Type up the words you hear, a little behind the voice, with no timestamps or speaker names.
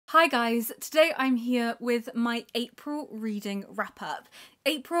Hi guys, today I'm here with my April reading wrap up.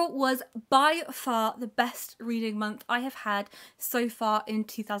 April was by far the best reading month I have had so far in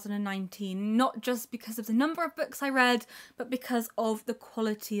 2019, not just because of the number of books I read, but because of the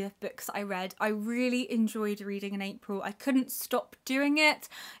quality of books I read. I really enjoyed reading in April. I couldn't stop doing it.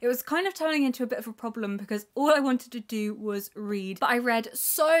 It was kind of turning into a bit of a problem because all I wanted to do was read, but I read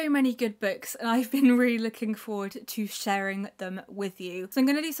so many good books and I've been really looking forward to sharing them with you. So I'm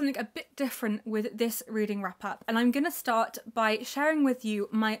going to do something a bit different with this reading wrap up, and I'm going to start by sharing with you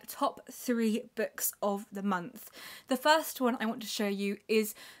my top 3 books of the month. The first one I want to show you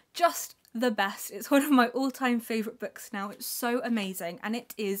is just the best. It's one of my all-time favourite books now. It's so amazing, and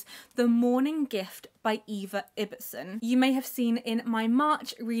it is The Morning Gift by Eva Ibbotson. You may have seen in my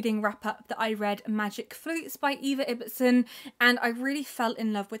March reading wrap-up that I read Magic Flutes by Eva Ibbotson, and I really fell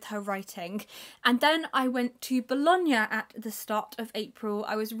in love with her writing. And then I went to Bologna at the start of April.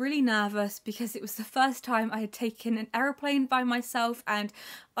 I was really nervous because it was the first time I had taken an aeroplane by myself, and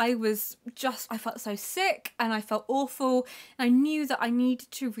I felt so sick and I felt awful, and I knew that I needed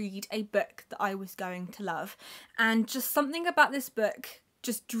to read a book that I was going to love. And just something about this book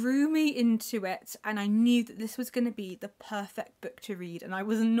just drew me into it, and I knew that this was going to be the perfect book to read, and I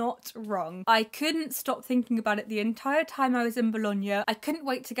was not wrong. I couldn't stop thinking about it the entire time I was in Bologna. I couldn't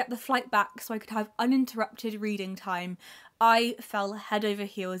wait to get the flight back so I could have uninterrupted reading time. I fell head over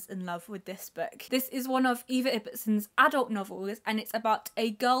heels in love with this book. This is one of Eva Ibbotson's adult novels, and it's about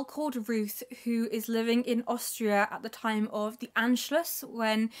a girl called Ruth who is living in Austria at the time of the Anschluss,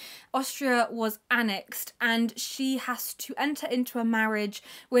 when Austria was annexed, and she has to enter into a marriage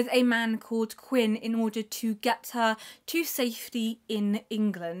with a man called Quinn in order to get her to safety in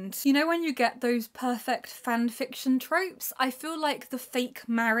England. You know when you get those perfect fan fiction tropes? I feel like the fake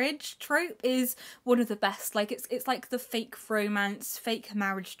marriage trope is one of the best. Like it's like the fake romance, fake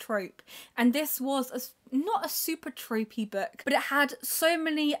marriage trope, and this was not a super tropey book, but it had so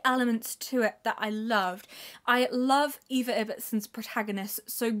many elements to it that I loved. I love Eva Ibbotson's protagonist.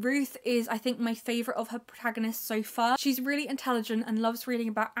 So Ruth is, I think, my favourite of her protagonists so far. She's really intelligent and loves reading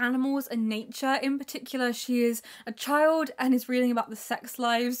about animals and nature. In particular, she is a child and is reading about the sex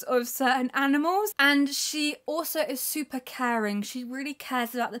lives of certain animals, and she also is super caring. She really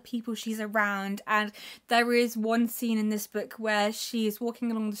cares about the people she's around, and there is one scene in this book where she is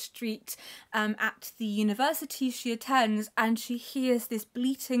walking along the street at the university she attends, and she hears this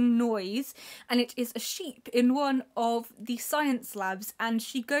bleating noise, and it is a sheep in one of the science labs, and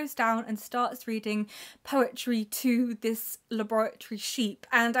she goes down and starts reading poetry to this laboratory sheep.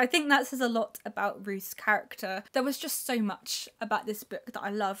 And I think that says a lot about Ruth's character. There was just so much about this book that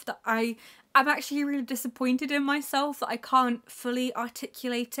I loved that I'm actually really disappointed in myself that I can't fully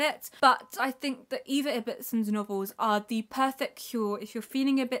articulate it, but I think that Eva Ibbotson's novels are the perfect cure if you're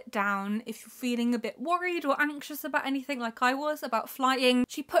feeling a bit down, if you're feeling a bit worried or anxious about anything like I was about flying.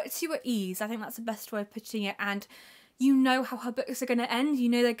 She puts you at ease. I think that's the best way of putting it, and you know how her books are going to end. You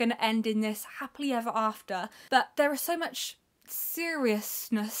know they're going to end in this happily ever after, but there is so much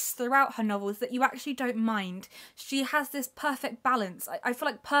seriousness throughout her novels that you actually don't mind. She has this perfect balance. I feel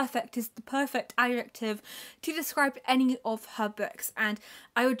like perfect is the perfect adjective to describe any of her books, and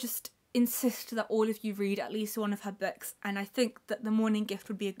I would just insist that all of you read at least one of her books, and I think that The Morning Gift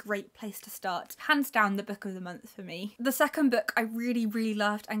would be a great place to start. Hands down the book of the month for me. The second book I really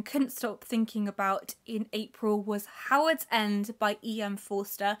loved and couldn't stop thinking about in April was Howard's End by E.M.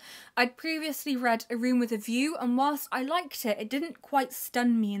 Forster. I'd previously read A Room with a View, and whilst I liked it, it didn't quite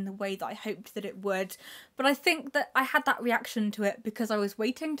stun me in the way that I hoped that it would, but I think that I had that reaction to it because I was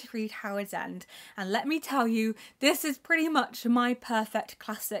waiting to read Howard's End, and let me tell you, this is pretty much my perfect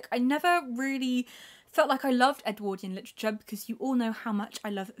classic. I never really felt like I loved Edwardian literature because you all know how much I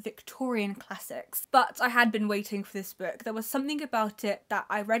love Victorian classics, but I had been waiting for this book. There was something about it that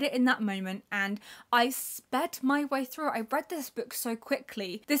I read it in that moment and I sped my way through it. I read this book so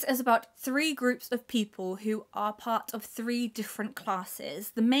quickly. This is about 3 groups of people who are part of 3 different classes.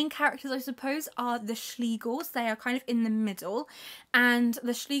 The main characters, I suppose, are the Schlegels. They are kind of in the middle, and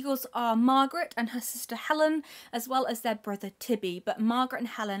the Schlegels are Margaret and her sister Helen, as well as their brother Tibby, but Margaret and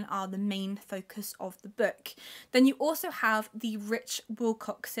Helen are the main focus of the book. Then you also have the rich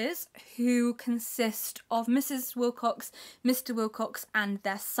Wilcoxes, who consist of Mrs. Wilcox, Mr. Wilcox and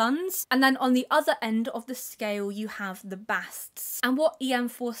their sons. And then on the other end of the scale you have the Basts. And what E.M.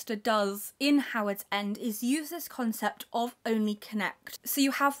 Forster does in Howard's End is use this concept of only connect. So you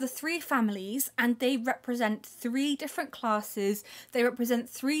have the 3 families and they represent 3 different classes, they represent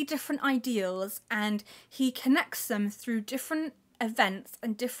 3 different ideals, and he connects them through different events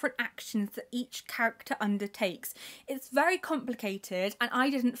and different actions that each character undertakes. It's very complicated and I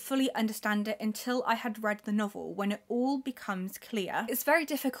didn't fully understand it until I had read the novel, when it all becomes clear. It's very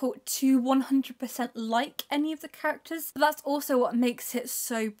difficult to 100% like any of the characters, but that's also what makes it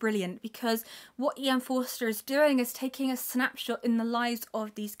so brilliant, because what E.M. Forster is doing is taking a snapshot in the lives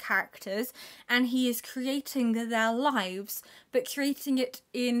of these characters and he is creating their lives, but creating it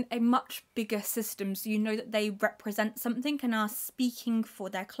in a much bigger system, so you know that they represent something and are speaking for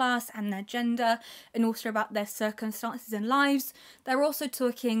their class and their gender, and also about their circumstances in lives. They're also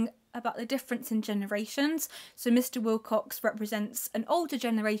talking about the difference in generations. So Mr. Wilcox represents an older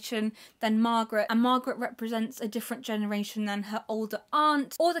generation than Margaret, and Margaret represents a different generation than her older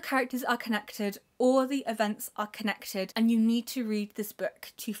aunt. All the characters are connected, all the events are connected, and you need to read this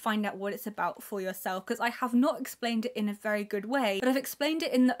book to find out what it's about for yourself, because I have not explained it in a very good way, but I've explained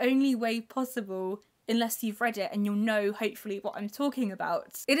it in the only way possible, unless you've read it, and you'll know hopefully what I'm talking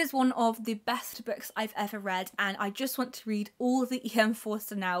about. It is one of the best books I've ever read, and I just want to read all the E.M.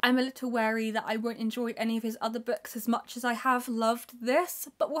 Forster now. I'm a little wary that I won't enjoy any of his other books as much as I have loved this,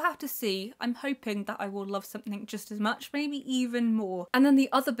 but we'll have to see. I'm hoping that I will love something just as much, maybe even more. And then the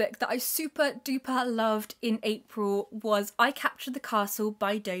other book that I super duper loved in April was I Captured the Castle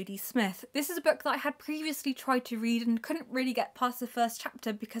by Dodie Smith. This is a book that I had previously tried to read and couldn't really get past the first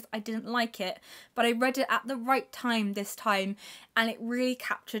chapter because I didn't like it, but I read it at the right time this time and it really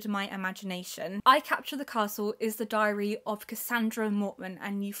captured my imagination. I Capture the Castle is the diary of Cassandra Mortman,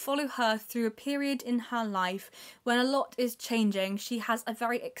 and you follow her through a period in her life when a lot is changing. She has a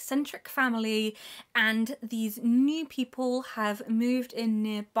very eccentric family and these new people have moved in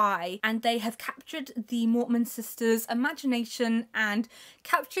nearby and they have captured the Mortman sisters' imagination and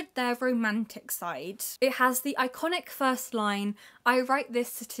captured their romantic side. It has the iconic first line, "I write this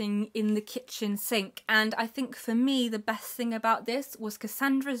sitting in the kitchen sink," and I think for me the best thing about this was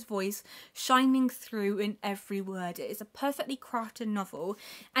Cassandra's voice shining through in every word. It is a perfectly crafted novel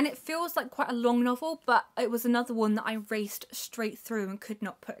and it feels like quite a long novel, but it was another one that I raced straight through and could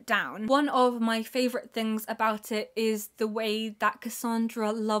not put down. One of my favourite things about it is the way that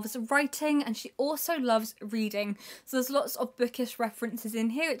Cassandra loves writing and she also loves reading. So there's lots of bookish references in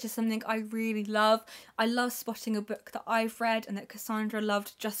here, which is something I really love. I love spotting a book that I've read and that Cassandra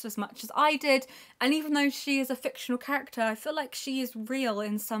loved just as much as I did, and even though she is a fictional character, I feel like she is real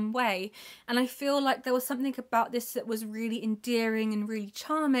in some way, and I feel like there was something about this that was really endearing and really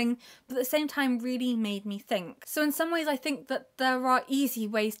charming, but at the same time really made me think. So in some ways I think that there are easy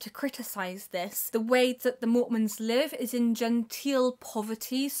ways to criticise this. The way that the Mortmans live is in genteel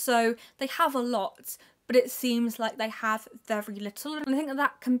poverty, so they have a lot, but it seems like they have very little, and I think that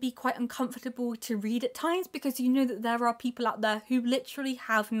that can be quite uncomfortable to read at times because you know that there are people out there who literally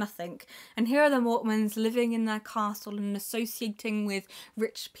have nothing, and here are the Mortmans living in their castle and associating with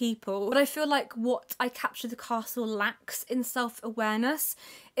rich people. But I feel like what I Capture the Castle lacks in self-awareness,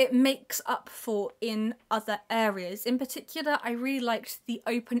 it makes up for in other areas. In particular, I really liked the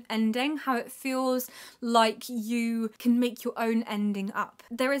open ending, how it feels like you can make your own ending up.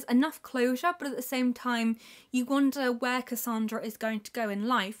 There is enough closure, but at the same time you wonder where Cassandra is going to go in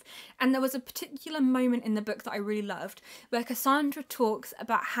life. And there was a particular moment in the book that I really loved where Cassandra talks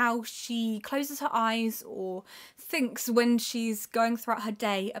about how she closes her eyes or thinks when she's going throughout her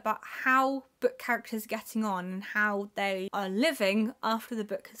day about how book characters are getting on and how they are living after the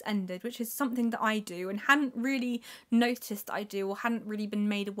book has ended, which is something that I do and hadn't really noticed that I do or hadn't really been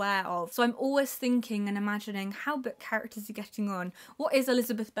made aware of. So I'm always thinking and imagining how book characters are getting on. What is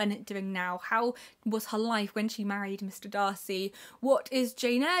Elizabeth Bennet doing now? How was her life when she married Mr. Darcy? What is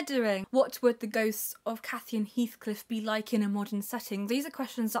Jane Eyre doing? What would the ghosts of Cathy and Heathcliff be like in a modern setting? These are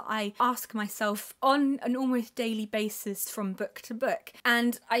questions that I ask myself on an almost daily basis from book to book,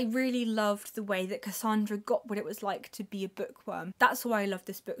 and I really loved the way that Cassandra got what it was like to be a bookworm. That's why I love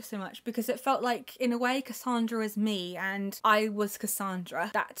this book so much, because it felt like in a way Cassandra was me and I was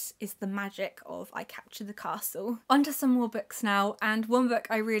Cassandra. That is the magic of I Capture the Castle. Onto some more books now, and one book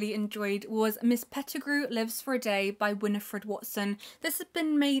I really enjoyed was Miss Pettigrew Lives for a Day by Winifred Watson. This has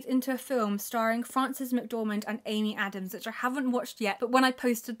been made into a film starring Frances McDormand and Amy Adams, which I haven't watched yet, but when I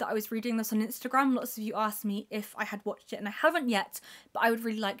posted that I was reading this on Instagram, lots of you asked me if I had watched it, and I haven't yet, but I would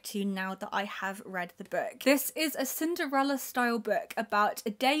really like to now that I have read the book. This is a Cinderella style book about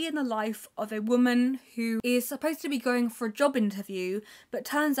a day in the life of a woman who is supposed to be going for a job interview but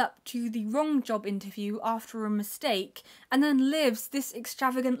turns up to the wrong job interview after a mistake and then lives this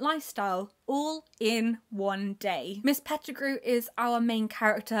extravagant lifestyle all in one day. Miss Pettigrew is our main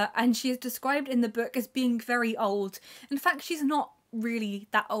character and she is described in the book as being very old. In fact, she's not really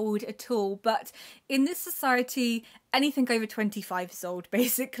that old at all, but in this society anything over 25 is old,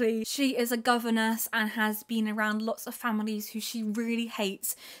 basically. She is a governess and has been around lots of families who she really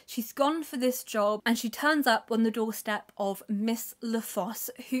hates. She's gone for this job and she turns up on the doorstep of Miss LaFosse,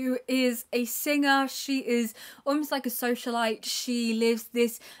 who is a singer. She is almost like a socialite. She lives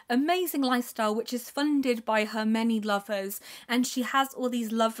this amazing lifestyle which is funded by her many lovers, and she has all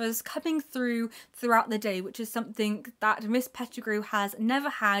these lovers coming throughout the day, which is something that Miss Pettigrew has never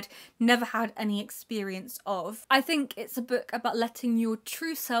had any experience of. I think it's a book about letting your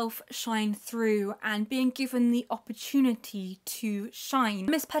true self shine through and being given the opportunity to shine.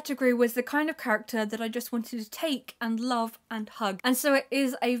 Miss Pettigrew was the kind of character that I just wanted to take and love and hug, and so it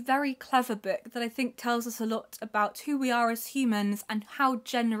is a very clever book that I think tells us a lot about who we are as humans and how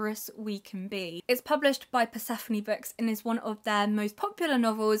generous we can be. It's published by Persephone Books and is one of their most popular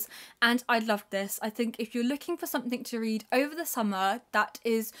novels, and I loved this. I think if you're looking for something to read over the summer that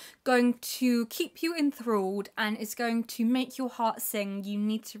is going to keep you enthralled and is going to make your heart sing, you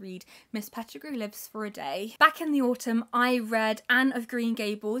need to read Miss Pettigrew Lives for a Day. Back in the autumn, I read Anne of Green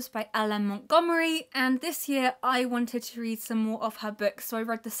Gables by L.M. Montgomery, and this year I wanted to read some more of her books, so I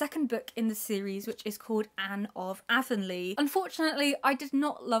read the second book in the series, which is called Anne of Avonlea. Unfortunately, I did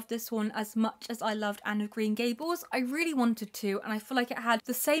not love this one as much as I loved Anne of Green Gables. I really wanted to, and I feel like it had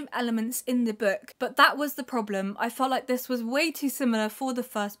the same elements in the book, but that was the problem. I felt like this was way too similar for the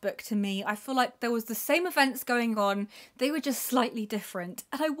first book to me. I feel like there was the same events going on, they were just slightly different,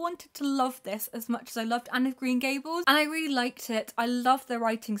 and I wanted to love this as much as I loved Anne of Green Gables, and I really liked it. I love the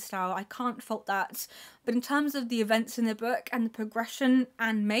writing style, I can't fault that, but in terms of the events in the book and the progression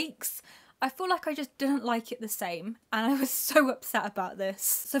Anne makes, I feel like I just didn't like it the same, and I was so upset about this.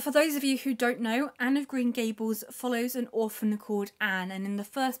 So for those of you who don't know, Anne of Green Gables follows an orphan called Anne, and in the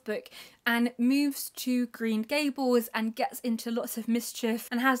first book, Anne moves to Green Gables and gets into lots of mischief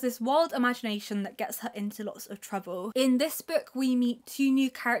and has this wild imagination that gets her into lots of trouble. In this book, we meet two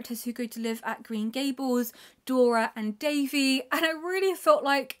new characters who go to live at Green Gables, Dora and Davy, and I really felt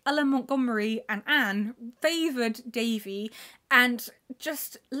like Ella Montgomery and Anne favoured Davy and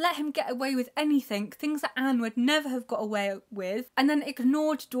just let him get away with anything, things that Anne would never have got away with, and then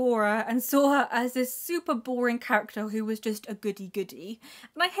ignored Dora and saw her as this super boring character who was just a goody-goody.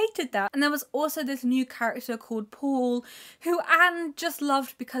 And I hated that. And there was also this new character called Paul, who Anne just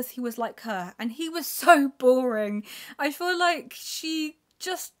loved because he was like her, and he was so boring. I feel like she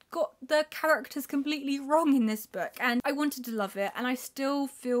just got the characters completely wrong in this book, and I wanted to love it, and I still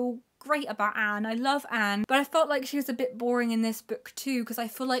feel great about Anne. I love Anne, but I felt like she was a bit boring in this book too, because I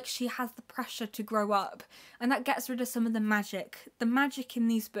feel like she has the pressure to grow up, and that gets rid of some of the magic. The magic in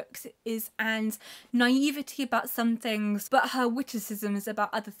these books is Anne's naivety about some things, but her witticisms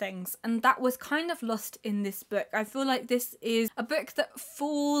about other things, and that was kind of lost in this book. I feel like this is a book that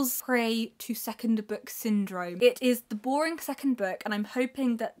falls prey to second book syndrome. It is the boring second book, and I'm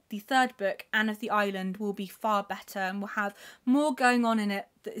hoping that the third book, Anne of the Island, will be far better and will have more going on in it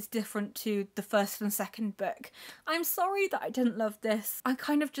that is different to the first and second book. I'm sorry that I didn't love this. I'm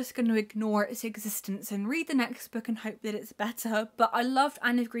kind of just going to ignore its existence and read the next book and hope that it's better, but I loved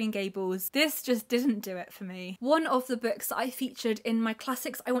Anne of Green Gables. This just didn't do it for me. One of the books that I featured in my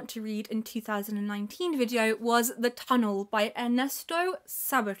Classics I Want to Read in 2019 video was The Tunnel by Ernesto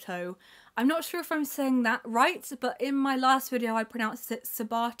Sabato. I'm not sure if I'm saying that right, but in my last video I pronounced it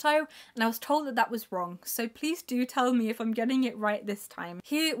Sabato, and I was told that that was wrong, so please do tell me if I'm getting it right this time.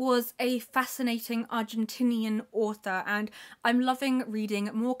 He was a fascinating Argentinian author, and I'm loving reading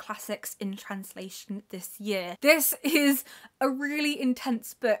more classics in translation this year. This is a really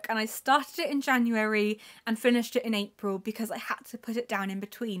intense book, and I started it in January and finished it in April because I had to put it down in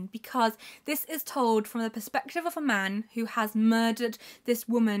between, because this is told from the perspective of a man who has murdered this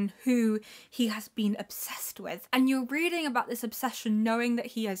woman who he has been obsessed with, and you're reading about this obsession knowing that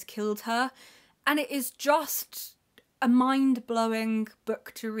he has killed her, and it is just a mind-blowing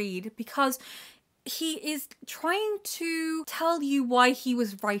book to read because he is trying to tell you why he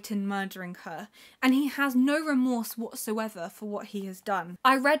was right in murdering her, and he has no remorse whatsoever for what he has done.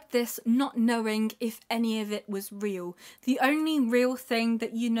 I read this not knowing if any of it was real. The only real thing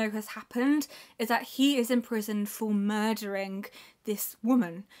that you know has happened is that he is in prison for murdering this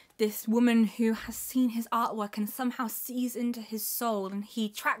woman who has seen his artwork and somehow sees into his soul, and he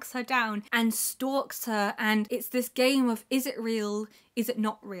tracks her down and stalks her, and it's this game of, is it real, is it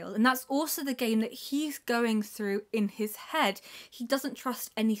not real? And that's also the game that he's going through in his head. He doesn't trust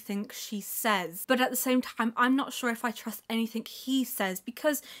anything she says, but at the same time I'm not sure if I trust anything he says,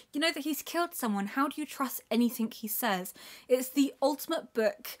 because you know that he's killed someone. How do you trust anything he says? It's the ultimate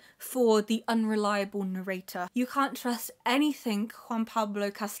book for the unreliable narrator. You can't trust anything Juan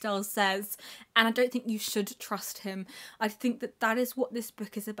Pablo Castel girl says, and I don't think you should trust him. I think that that is what this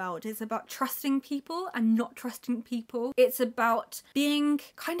book is about. It's about trusting people and not trusting people. It's about being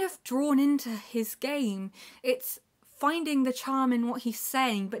kind of drawn into his game. It's finding the charm in what he's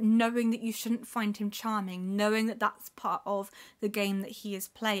saying, but knowing that you shouldn't find him charming, knowing that that's part of the game that he is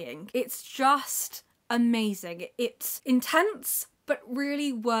playing. It's just amazing. It's intense, but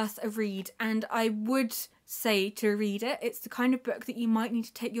really worth a read, and I would say to read it. It's the kind of book that you might need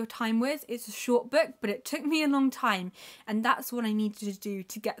to take your time with. It's a short book, but it took me a long time, and that's what I needed to do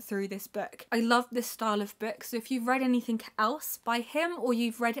to get through this book. I love this style of book, so if you've read anything else by him or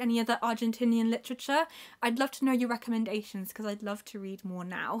you've read any other Argentinian literature, I'd love to know your recommendations because I'd love to read more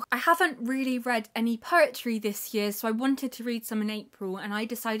now. I haven't really read any poetry this year, so I wanted to read some in April, and I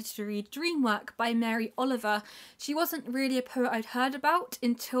decided to read Dreamwork by Mary Oliver. She wasn't really a poet I'd heard about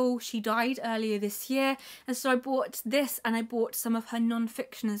until she died earlier this year, and so I bought this and I bought some of her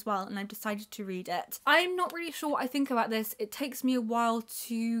non-fiction as well, and I've decided to read it. I'm not really sure what I think about this. It takes me a while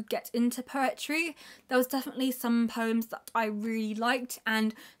to get into poetry. There was definitely some poems that I really liked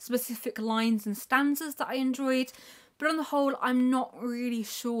and specific lines and stanzas that I enjoyed, but on the whole I'm not really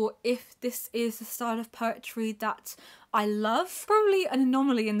sure if this is the style of poetry that I love. Probably an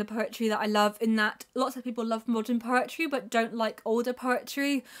anomaly in the poetry that I love, in that lots of people love modern poetry but don't like older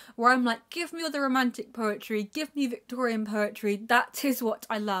poetry, where I'm like, give me all the romantic poetry, give me Victorian poetry, that is what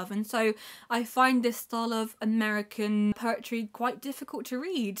I love. And so I find this style of American poetry quite difficult to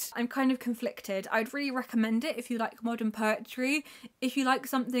read. I'm kind of conflicted. I'd really recommend it if you like modern poetry. If you like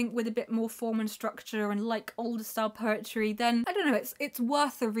something with a bit more form and structure and like older style poetry, then I don't know, it's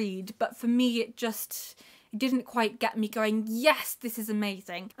worth a read, but for me it didn't quite get me going, yes, this is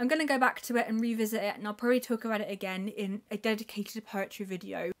amazing. I'm going to go back to it and revisit it, and I'll probably talk about it again in a dedicated poetry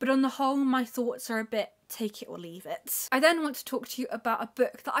video. But on the whole, my thoughts are a bit take it or leave it. I then want to talk to you about a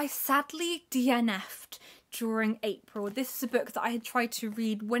book that I sadly DNF'd during April. This is a book that I had tried to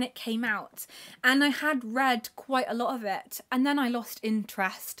read when it came out, and I had read quite a lot of it, and then I lost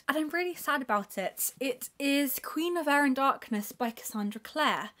interest, and I'm really sad about it. It is Queen of Air and Darkness by Cassandra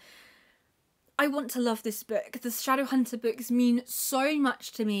Clare. I want to love this book. The Shadowhunter books mean so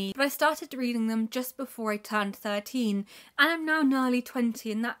much to me, but I started reading them just before I turned 13, and I'm now nearly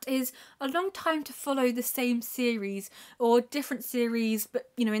 20, and that is a long time to follow the same series, or different series,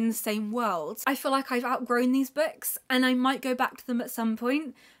 but you know, in the same world. I feel like I've outgrown these books, and I might go back to them at some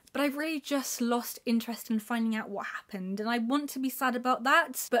point, but I really just lost interest in finding out what happened, and I want to be sad about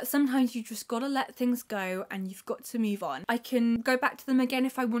that, but sometimes you just gotta let things go and you've got to move on. I can go back to them again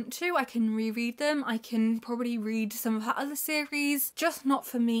if I want to, I can reread them, I can probably read some of her other series, just not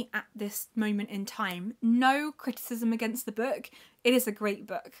for me at this moment in time. No criticism against the book, it is a great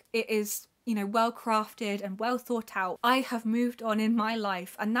book. It is, you know, well crafted and well thought out. I have moved on in my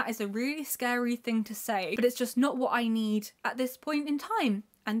life, and that is a really scary thing to say, but it's just not what I need at this point in time.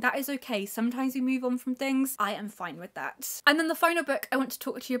 And that is okay. Sometimes we move on from things. I am fine with that. And then the final book I want to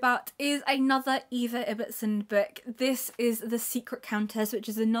talk to you about is another Eva Ibbotson book. This is The Secret Countess, which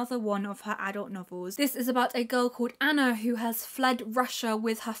is another one of her adult novels. This is about a girl called Anna who has fled Russia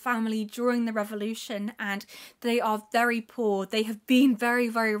with her family during the revolution, and they are very poor. They have been very,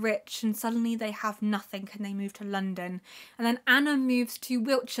 very rich, and suddenly they have nothing and they move to London. And then Anna moves to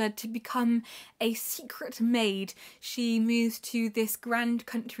Wiltshire to become a secret maid. She moves to this grand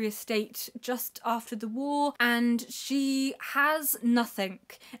country estate just after the war, and she has nothing,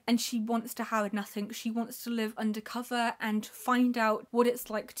 and she wants to have nothing. She wants to live undercover and find out what it's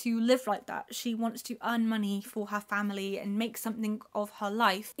like to live like that. She wants to earn money for her family and make something of her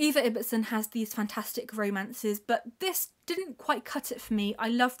life. Eva Ibbotson has these fantastic romances, but this didn't quite cut it for me. I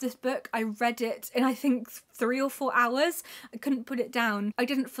loved this book. I read it in I think 3 or 4 hours. I couldn't put it down. I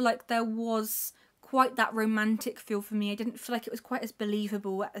didn't feel like there was quite that romantic feel for me. I didn't feel like it was quite as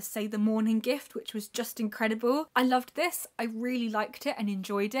believable as, say, The Morning Gift, which was just incredible. I loved this. I really liked it and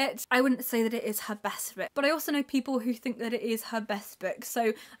enjoyed it. I wouldn't say that it is her best book, but I also know people who think that it is her best book.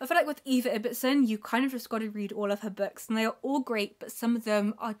 So I feel like with Eva Ibbotson, you kind of just got to read all of her books, and they are all great, but some of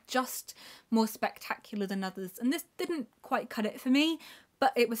them are just more spectacular than others. And this didn't quite cut it for me,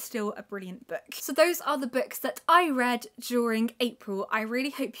 but it was still a brilliant book. So those are the books that I read during April. I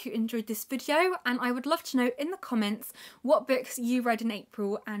really hope you enjoyed this video, and I would love to know in the comments what books you read in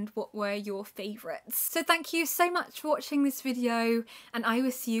April and what were your favourites. So thank you so much for watching this video, and I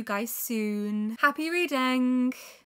will see you guys soon. Happy reading!